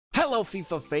Hello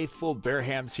FIFA faithful,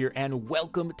 Bearhamms here, and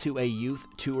welcome to a Youth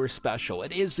Tour special.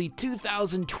 It is the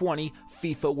 2020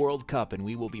 FIFA World Cup, and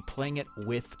we will be playing it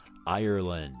with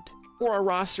Ireland. For our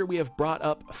roster, we have brought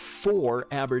up 4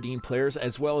 Aberdeen players,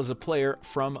 as well as a player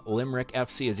from Limerick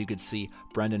FC. As you can see,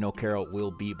 Brendan O'Carroll will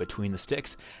be between the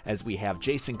sticks, as we have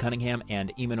Jason Cunningham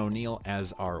and Eamon O'Neill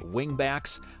as our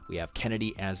wingbacks. We have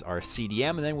Kennedy as our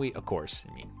CDM, and then of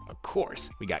course,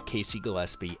 we got Casey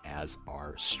Gillespie as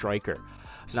our striker.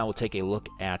 So now we'll take a look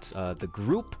at the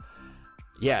group.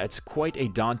 Yeah, it's quite a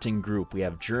daunting group. We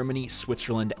have Germany,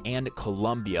 Switzerland, and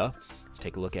Colombia. Let's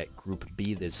take a look at Group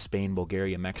B. There's Spain,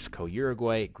 Bulgaria, Mexico,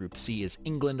 Uruguay. Group C is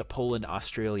England, Poland,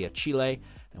 Australia, Chile.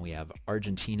 And we have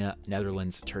Argentina,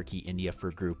 Netherlands, Turkey, India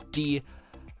for Group D.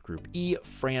 Group E,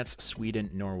 France, Sweden,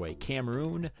 Norway,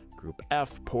 Cameroon. Group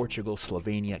F, Portugal,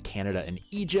 Slovenia, Canada, and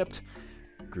Egypt.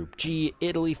 Group G,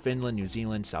 Italy, Finland, New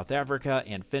Zealand, South Africa.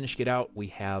 And finishing it out, we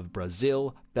have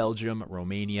Brazil, Belgium,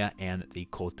 Romania, and the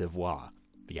Côte d'Ivoire,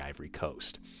 the Ivory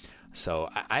Coast. So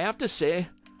I have to say,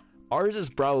 ours is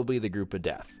probably the group of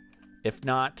death. If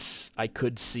not, I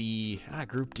could see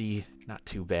Group D, not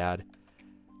too bad.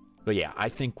 But yeah, I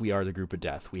think we are the group of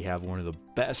death. We have one of the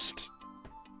best,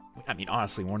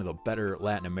 honestly, one of the better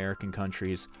Latin American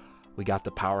countries. We got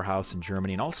the powerhouse in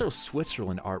Germany, and also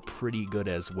Switzerland are pretty good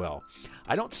as well.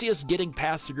 I don't see us getting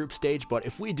past the group stage, but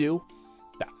if we do,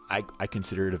 I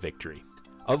consider it a victory.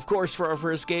 Of course, for our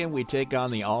first game, we take on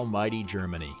the almighty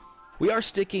Germany. We are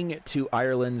sticking to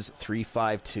Ireland's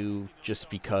 3-5-2 just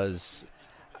because,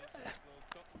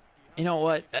 you know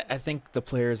what, I think the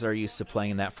players are used to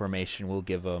playing in that formation. We'll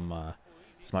give them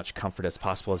as much comfort as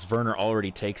possible, as Werner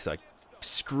already takes a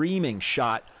screaming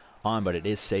shot on, but it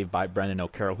is saved by Brendan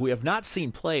O'Carroll, who we have not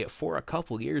seen play for a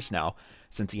couple years now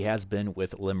since he has been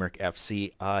with Limerick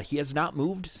FC. He has not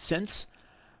moved since,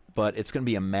 but it's going to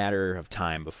be a matter of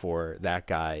time before that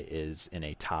guy is in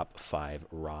a top 5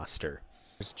 roster.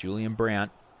 There's Julian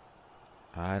Brandt.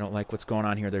 I don't like what's going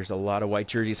on here. There's a lot of white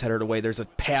jerseys headed away. There's a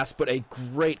pass, but a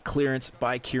great clearance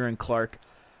by Kieran Clark,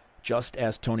 just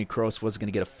as Tony Kroos was going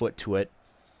to get a foot to it.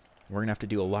 We're going to have to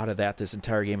do a lot of that this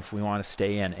entire game if we want to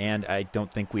stay in, and I don't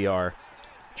think we are.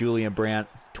 Julian Brandt,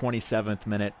 27th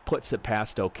minute, puts it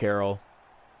past O'Carroll.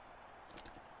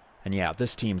 And yeah,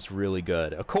 this team's really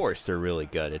good. Of course they're really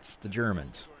good. It's the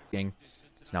Germans.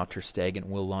 It's now Ter Stegen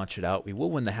will launch it out. We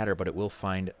will win the header, but it will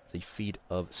find the feet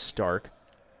of Stark.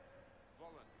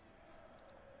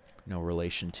 No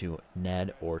relation to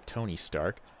Ned or Tony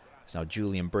Stark. It's now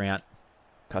Julian Brandt.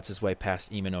 Cuts his way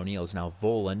past Eamon O'Neill. It's now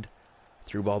Voland.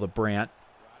 Through ball to Brandt.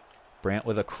 Brandt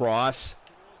with a cross.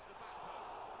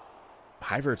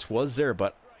 Hiverts was there,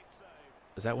 but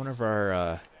was that one of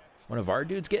our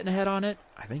dudes getting ahead on it?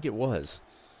 I think it was.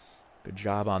 Good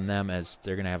job on them, as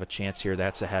they're going to have a chance here.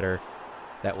 That's a header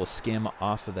that will skim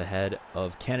off of the head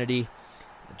of Kennedy.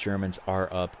 The Germans are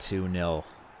up 2-0.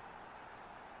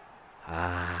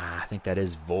 I think that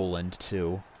is Voland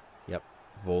too. Yep,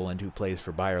 Voland, who plays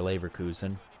for Bayer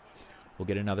Leverkusen. We'll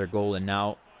get another goal, and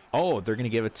now, oh, they're going to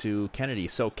give it to Kennedy.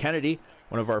 So Kennedy,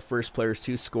 one of our first players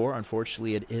to score.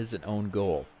 Unfortunately, it is an own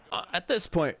goal. At this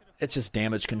point, it's just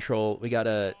damage control. We got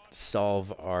to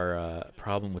solve our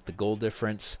problem with the goal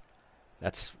difference.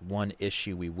 That's one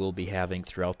issue we will be having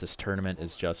throughout this tournament,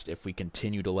 is just if we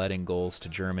continue to let in goals to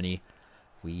Germany,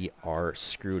 we are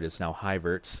screwed. It's now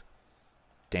Hiverts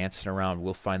dancing around.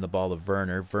 We'll find the ball to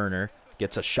Werner. Werner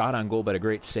gets a shot on goal, but a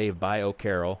great save by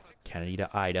O'Carroll. Kennedy to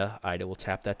Ida. Ida will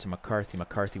tap that to McCarthy.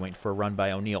 McCarthy waiting for a run by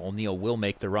O'Neill. O'Neill will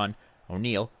make the run.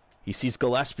 O'Neill, he sees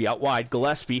Gillespie out wide.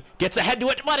 Gillespie gets ahead to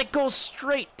it, but it goes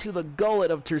straight to the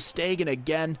gullet of Ter Stegen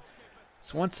again.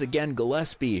 So once again,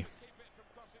 Gillespie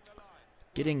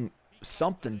getting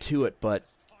something to it, but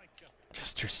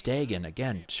just Ter Stegen,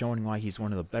 again, showing why he's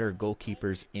one of the better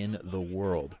goalkeepers in the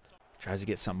world. Tries to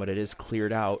get something, but it is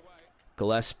cleared out.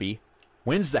 Gillespie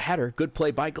wins the header. Good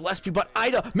play by Gillespie, but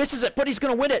Ida misses it, but he's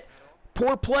going to win it.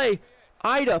 Poor play.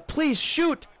 Ida, please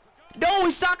shoot. No,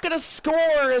 he's not going to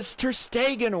score, as Ter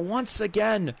Stegen once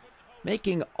again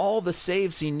making all the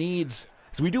saves he needs.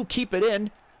 So we do keep it in.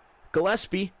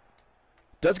 Gillespie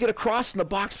does get a cross in the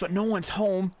box, but no one's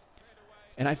home.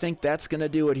 And I think that's going to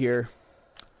do it here.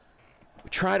 We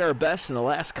tried our best in the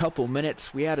last couple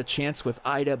minutes. We had a chance with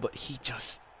Ida, but he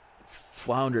just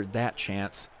floundered that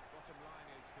chance.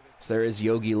 So there is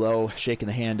Yogi Low shaking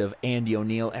the hand of Andy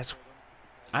O'Neill.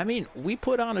 We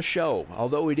put on a show.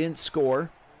 Although we didn't score,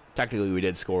 technically we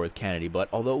did score with Kennedy, but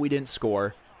although we didn't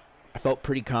score, I felt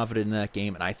pretty confident in that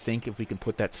game, and I think if we can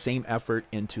put that same effort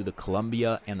into the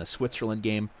Colombia and the Switzerland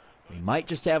game, we might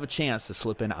just have a chance to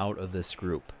slip in out of this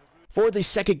group. For the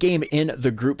second game in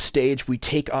the group stage, we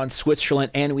take on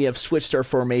Switzerland, and we have switched our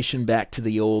formation back to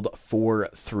the old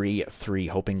 4-3-3,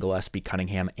 hoping Gillespie,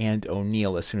 Cunningham, and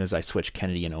O'Neal as soon as I switch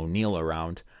Kennedy and O'Neal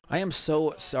around. I am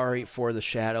so sorry for the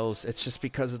shadows. It's just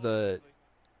because of the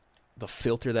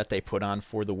filter that they put on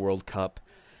for the World Cup.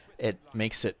 It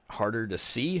makes it harder to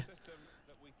see.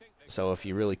 So if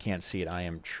you really can't see it, I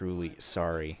am truly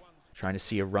sorry. Trying to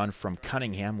see a run from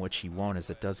Cunningham, which he won't as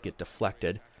it does get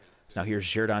deflected. Now here's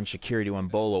Xherdan Shaqiri to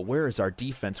Mbolo. Where is our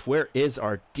defense? Where is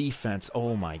our defense?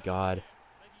 Oh my God.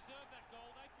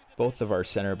 Both of our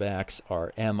center backs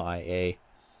are MIA.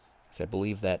 So I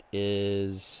believe that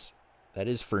is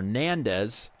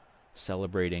Fernandez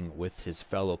celebrating with his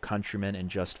fellow countrymen in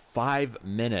just 5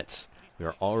 minutes. We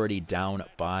are already down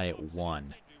by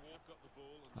 1.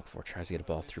 Before tries to get a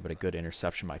ball through, but a good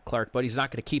interception by Clark. But he's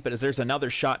not going to keep it as there's another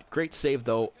shot. Great save,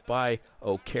 though, by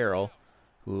O'Carroll,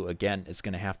 who, again, is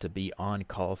going to have to be on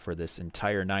call for this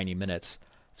entire 90 minutes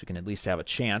so we can at least have a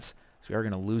chance. So we are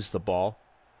going to lose the ball,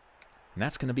 and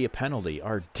that's going to be a penalty.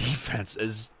 Our defense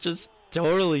is just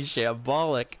totally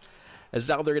shambolic, as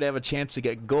now they're going to have a chance to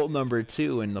get goal number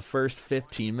 2 in the first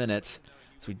 15 minutes.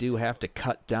 So we do have to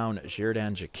cut down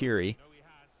Xherdan Shaqiri.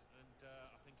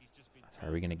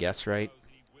 Are we going to guess right?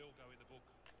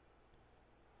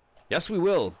 Yes, we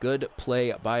will. Good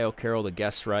play by O'Carroll to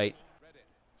guess right.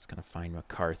 It's going to find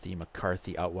McCarthy.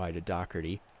 McCarthy out wide to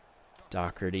Doherty.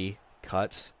 Doherty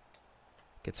cuts.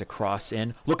 Gets a cross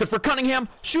in. Looking for Cunningham.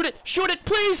 Shoot it. Shoot it,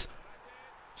 please.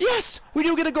 Yes, we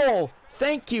do get a goal.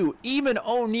 Thank you. Eamon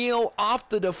O'Neal off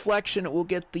the deflection will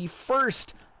get the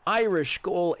first Irish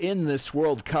goal in this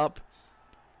World Cup.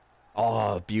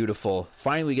 Oh, beautiful.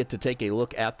 Finally get to take a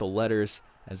look at the letters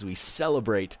as we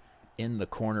celebrate in the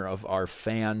corner of our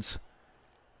fans.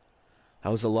 That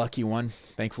was a lucky one.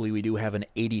 Thankfully, we do have an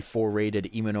 84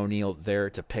 rated Eamon O'Neal there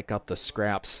to pick up the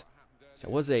scraps. So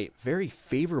it was a very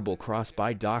favorable cross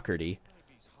by Doherty,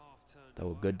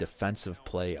 though a good defensive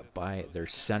play by their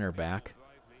center back.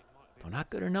 But not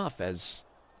good enough as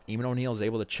Eamon O'Neal is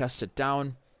able to chest it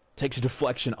down. Takes a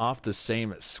deflection off the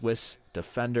same Swiss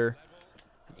defender.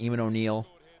 Eamon O'Neal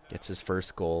gets his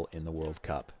first goal in the World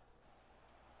Cup.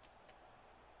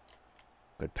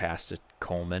 Good pass to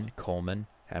Coleman. Coleman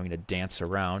having to dance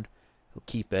around. He'll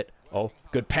keep it. Oh,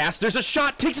 good pass. There's a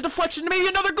shot. Takes a deflection. Maybe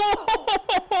another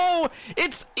goal.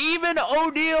 It's Eamon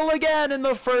O'Neal again in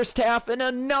the first half and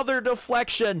another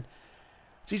deflection.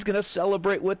 So he's going to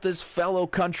celebrate with his fellow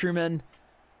countrymen.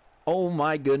 Oh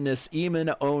my goodness.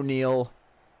 Eamon O'Neal.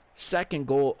 Second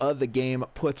goal of the game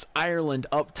puts Ireland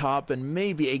up top and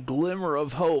maybe a glimmer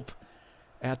of hope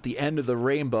at the end of the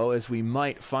rainbow as we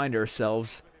might find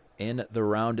ourselves in the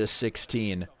round of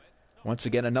 16. Once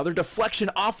again, another deflection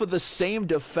off of the same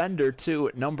defender, too,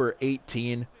 at number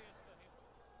 18.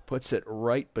 Puts it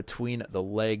right between the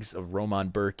legs of Roman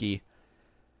Berkey.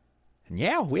 And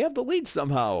yeah, we have the lead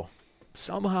somehow.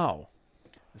 Somehow.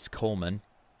 It's Coleman.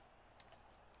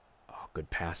 Oh, good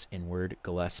pass inward.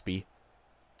 Gillespie.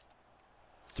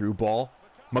 Through ball.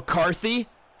 McCarthy.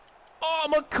 Oh,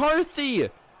 McCarthy!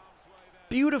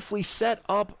 Beautifully set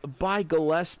up by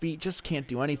Gillespie. Just can't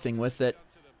do anything with it.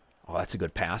 Oh, that's a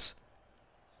good pass.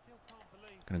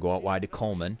 Going to go out wide to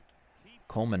Coleman.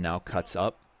 Coleman now cuts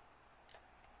up.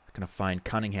 Going to find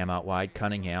Cunningham out wide.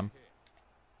 Cunningham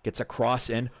gets a cross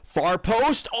in. Far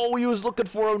post. Oh, he was looking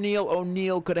for O'Neal.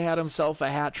 O'Neal could have had himself a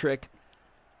hat trick.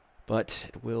 But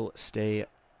it will stay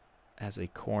as a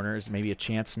corner. Is maybe a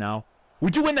chance now. We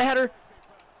do win the header.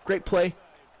 Great play.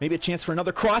 Maybe a chance for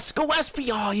another cross.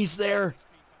 Gillespie. Oh, he's there.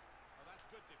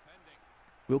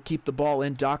 We'll keep the ball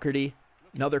in. Doherty.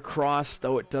 Another cross,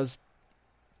 though it does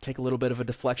take a little bit of a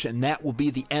deflection. And that will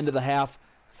be the end of the half.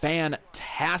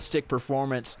 Fantastic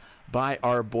performance by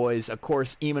our boys. Of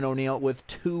course, Eamon O'Neal with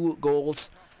 2 goals.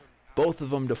 Both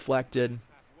of them deflected.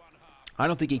 I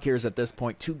don't think he cares at this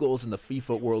point. 2 goals in the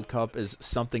FIFA World Cup is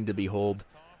something to behold.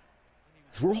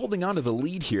 So we're holding on to the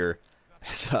lead here.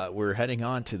 So we're heading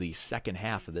on to the second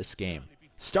half of this game.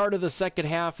 Start of the second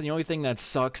half, and the only thing that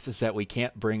sucks is that we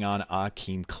can't bring on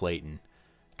Akeem Clayton.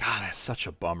 God, that's such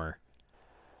a bummer.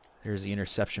 There's the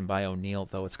interception by O'Neal,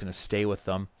 though it's going to stay with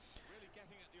them.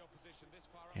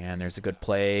 And there's a good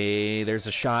play. There's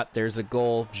a shot. There's a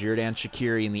goal. Xherdan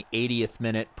Shaqiri in the 80th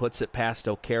minute puts it past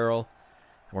O'Carroll.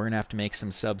 We're going to have to make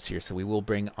some subs here, so we will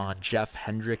bring on Jeff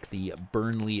Hendrick, the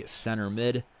Burnley center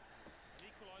mid.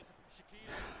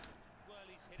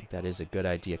 I think that is a good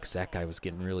idea because that guy was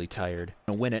getting really tired.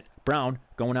 Gonna win it. Brown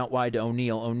going out wide to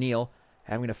O'Neal. O'Neal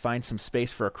having to find some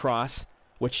space for a cross,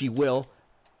 which he will.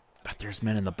 But there's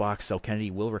men in the box, so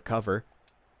Kennedy will recover.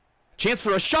 Chance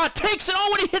for a shot. Takes it.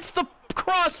 Oh, when he hits the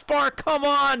crossbar. Come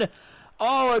on.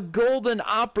 Oh, a golden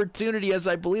opportunity, as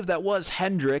I believe that was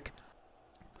Hendrick.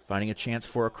 Finding a chance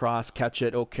for a cross. Catch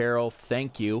it, O'Carroll.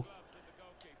 Thank you.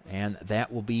 And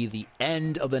that will be the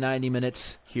end of the 90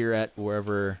 minutes here at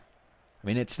wherever. I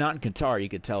mean, it's not in Qatar. You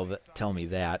could tell me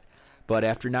that. But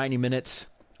after 90 minutes,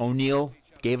 O'Neal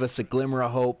gave us a glimmer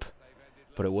of hope.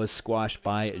 But it was squashed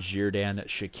by Xherdan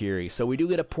Shaqiri. So we do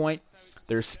get a point.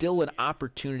 There's still an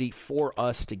opportunity for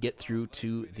us to get through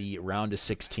to the round of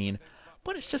 16.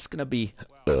 But it's just going to be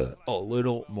a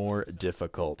little more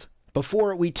difficult.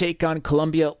 Before we take on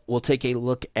Colombia, we'll take a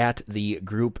look at the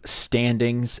group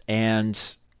standings, and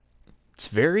it's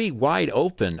very wide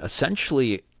open.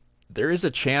 Essentially, there is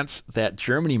a chance that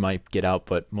Germany might get out,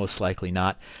 but most likely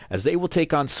not, as they will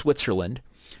take on Switzerland.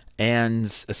 And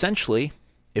essentially,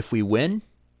 if we win,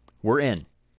 we're in.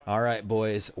 All right,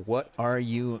 boys, what are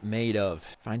you made of?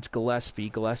 Finds Gillespie.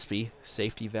 Gillespie,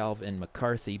 safety valve in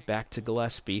McCarthy. Back to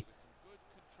Gillespie.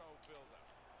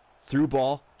 Through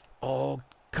ball. Oh,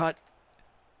 cut.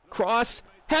 Cross.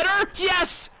 Header.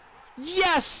 Yes!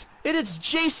 Yes! It is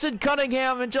Jason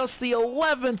Cunningham in just the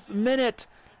 11th minute.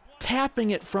 Tapping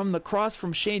it from the cross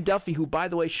from Shane Duffy, who, by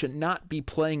the way, should not be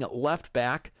playing left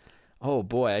back. Oh,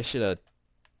 boy, I should have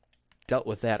dealt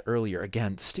with that earlier.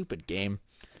 Again, stupid game.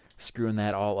 Screwing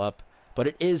that all up. But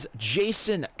it is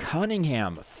Jason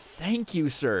Cunningham. Thank you,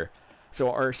 sir.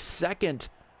 So our second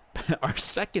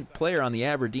player on the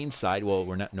Aberdeen side, well,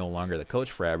 we're no longer the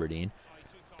coach for Aberdeen,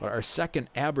 but our second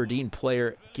Aberdeen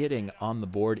player getting on the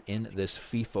board in this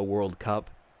FIFA World Cup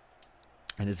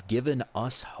and has given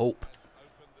us hope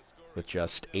with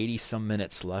just 80-some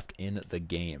minutes left in the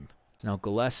game. Now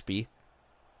Gillespie.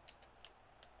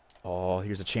 Oh,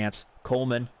 here's a chance.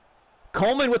 Coleman.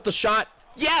 Coleman with the shot.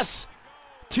 Yes!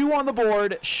 2 on the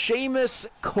board. Seamus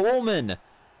Coleman,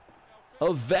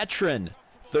 a veteran.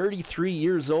 33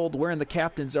 years old, wearing the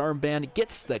captain's armband,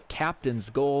 gets the captain's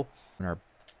goal.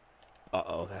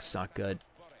 Uh-oh, that's not good.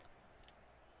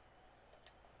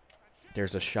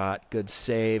 There's a shot. Good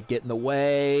save. Get in the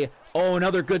way. Oh,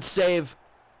 another good save.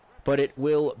 But it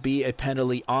will be a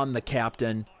penalty on the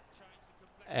captain,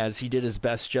 as he did his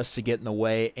best just to get in the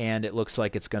way, and it looks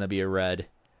like it's going to be a red.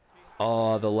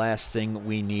 Oh, the last thing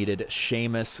we needed.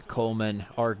 Seamus Coleman,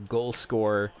 our goal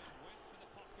scorer,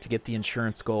 to get the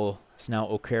insurance goal. It's now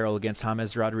O'Carroll against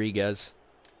James Rodriguez.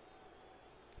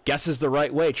 Guesses the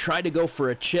right way. Tried to go for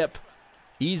a chip.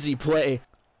 Easy play.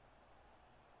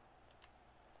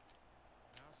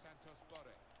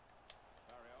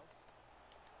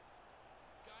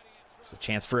 There's a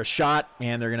chance for a shot,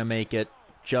 and they're going to make it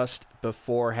just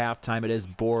before halftime. It is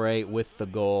Boré with the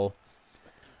goal.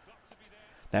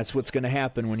 That's what's going to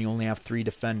happen when you only have 3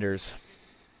 defenders.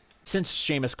 Since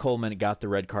Seamus Coleman got the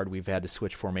red card, we've had to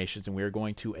switch formations, and we are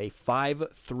going to a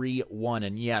 5-3-1.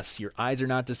 And yes, your eyes are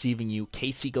not deceiving you.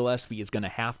 Casey Gillespie is going to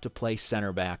have to play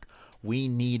center back. We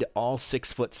need all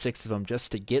 6'6" of them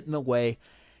just to get in the way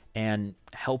and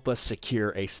help us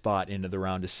secure a spot into the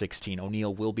round of 16.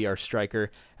 O'Neal will be our striker,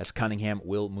 as Cunningham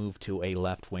will move to a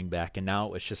left wing back. And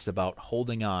now it's just about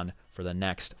holding on for the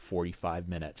next 45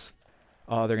 minutes.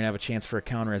 Oh, they're going to have a chance for a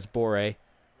counter as Boré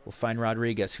will find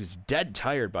Rodriguez, who's dead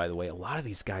tired, by the way. A lot of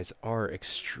these guys are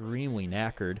extremely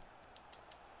knackered.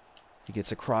 He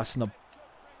gets across in the...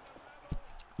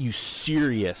 You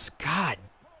serious? God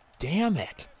damn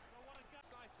it.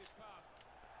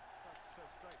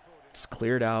 It's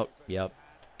cleared out. Yep,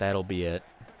 that'll be it.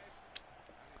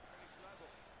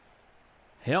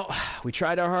 You know, we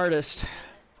tried our hardest.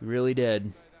 We really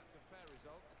did.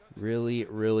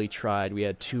 Really tried. We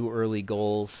had 2 early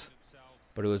goals,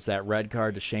 but it was that red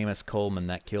card to Seamus Coleman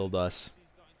that killed us.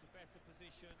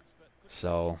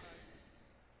 So,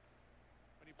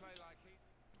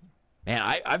 man,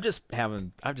 I've just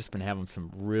been having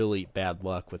some really bad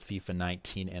luck with FIFA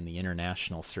 19 and the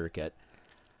international circuit.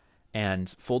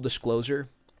 And full disclosure,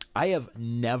 I have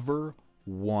never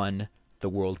won the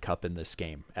World Cup in this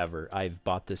game ever. I've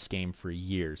bought this game for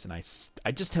years, and I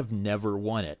just have never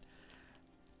won it.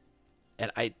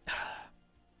 And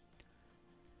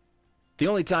the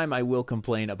only time I will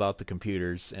complain about the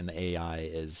computers and the AI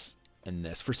is in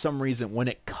this. For some reason, when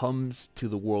it comes to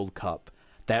the World Cup,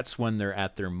 that's when they're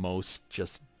at their most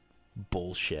just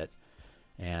bullshit.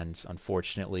 And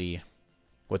unfortunately,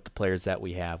 with the players that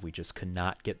we have, we just could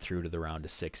not get through to the round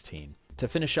of 16. To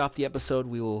finish off the episode,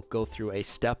 we will go through a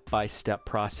step-by-step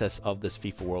process of this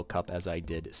FIFA World Cup, as I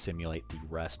did simulate the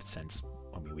rest, since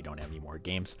I mean, we don't have any more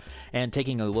games. And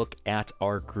taking a look at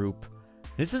our group,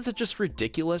 isn't it just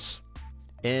ridiculous?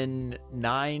 In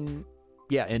 12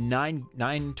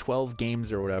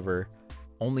 games or whatever,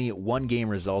 only 1 game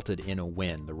resulted in a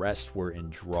win. The rest were in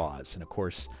draws. And of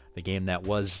course, the game that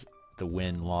was the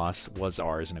win-loss was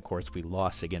ours. And of course, we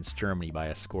lost against Germany by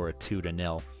a score of 2-0.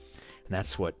 And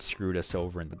that's what screwed us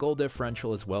over in the goal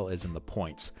differential as well as in the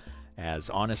points. As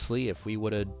honestly, if we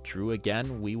would have drew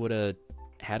again, we would have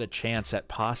had a chance at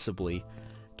possibly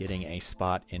getting a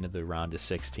spot into the round of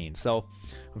 16. So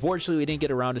unfortunately, we didn't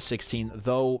get a round of 16,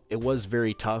 though it was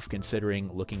very tough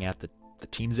considering looking at the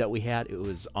teams that we had. It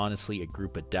was honestly a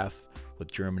group of death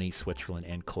with Germany, Switzerland,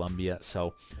 and Colombia.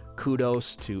 So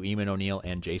kudos to Eamon O'Neill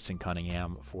and Jason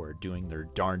Cunningham for doing their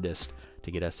darndest to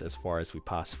get us as far as we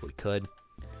possibly could.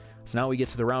 So now we get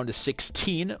to the round of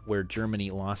 16 where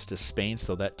Germany lost to Spain,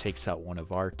 so that takes out one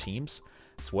of our teams,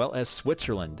 as well as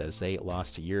Switzerland as they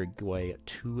lost to Uruguay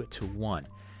 2-1.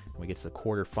 We get to the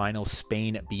quarterfinals.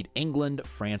 Spain beat England,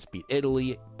 France beat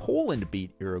Italy, Poland beat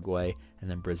Uruguay,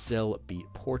 and then Brazil beat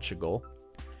Portugal.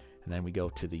 And then we go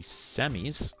to the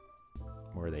semis,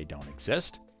 where they don't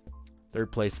exist.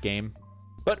 Third place game,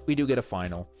 but we do get a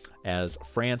final as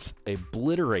France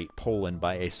obliterate Poland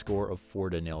by a score of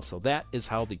 4-0. So that is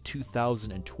how the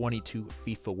 2022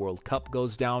 FIFA World Cup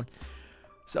goes down.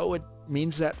 So it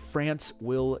means that France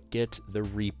will get the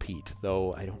repeat,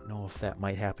 though I don't know if that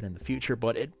might happen in the future,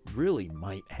 but it really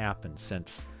might happen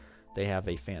since they have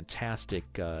a fantastic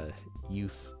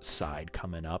youth side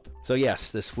coming up. So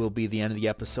yes, this will be the end of the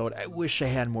episode. I wish I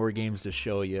had more games to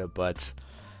show you, but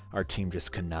our team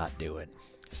just could not do it.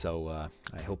 So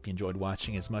I hope you enjoyed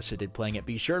watching as much as I did playing it.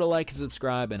 Be sure to like and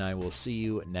subscribe, and I will see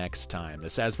you next time.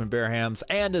 This has been Bearhamms,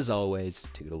 and as always,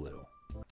 toodaloo.